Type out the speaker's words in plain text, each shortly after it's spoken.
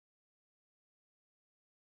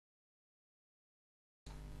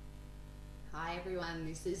Hi everyone,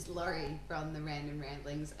 this is Lori from the Random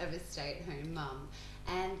Ramblings of a Stay-at-Home Mum,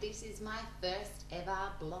 and this is my first ever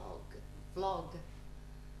vlog.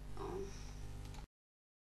 Oh.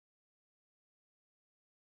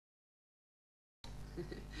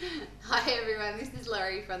 Hi everyone, this is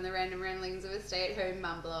Lori from the Random Ramblings of a Stay-at-Home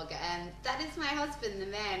Mum blog, and that is my husband, the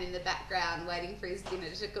man in the background waiting for his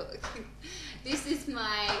dinner to cook. This is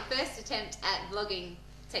my first attempt at vlogging,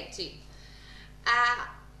 take two.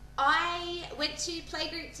 I went to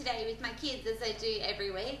playgroup today with my kids, as I do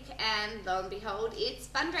every week, and lo and behold, it's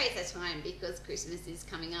fundraiser time because Christmas is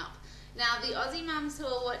coming up. Now, the Aussie mums who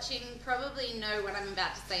are watching probably know what I'm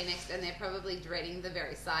about to say next, and they're probably dreading the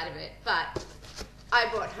very sight of it, but I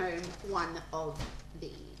brought home one of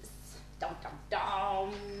these. Dum dum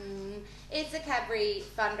dum! It's a Cadbury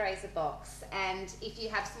fundraiser box, and if you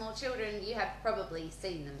have small children, you have probably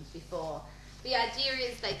seen them before. The idea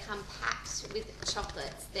is they come packed with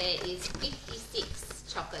chocolates. There is 56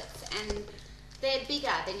 chocolates, and they're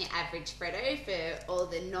bigger than your average Freddo for all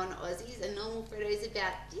the non-Aussies. A normal Freddo is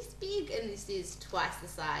about this big, and this is twice the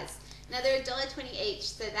size. Now they're $1.20 each,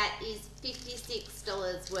 so that is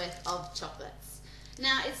 $56 worth of chocolates.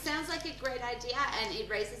 Now it sounds like a great idea, and it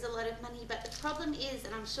raises a lot of money, but the problem is,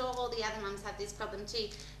 and I'm sure all the other mums have this problem too,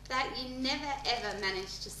 that you never ever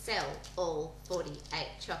manage to sell all 48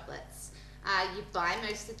 chocolates. You buy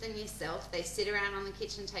most of them yourself. They sit around on the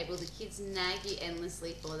kitchen table. The kids nag you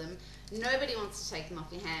endlessly for them. Nobody wants to take them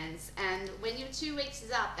off your hands. And when your 2 weeks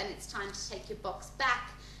is up and it's time to take your box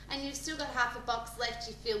back and you've still got half a box left,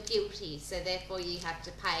 you feel guilty. So therefore you have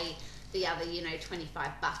to pay the other,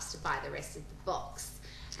 $25 to buy the rest of the box.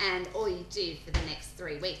 And all you do for the next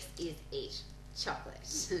 3 weeks is eat chocolate.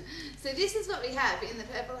 So this is what we have in the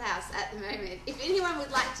Purple House at the moment. If anyone would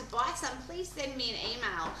like to buy some, please send me an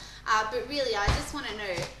email. But really, I just want to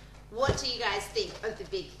know, what do you guys think of the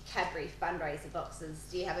big Cadbury fundraiser boxes?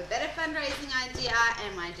 Do you have a better fundraising idea?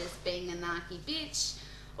 Am I just being a narky bitch?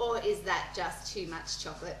 Or is that just too much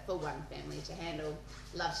chocolate for one family to handle?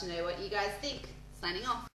 Love to know what you guys think. Signing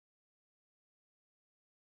off.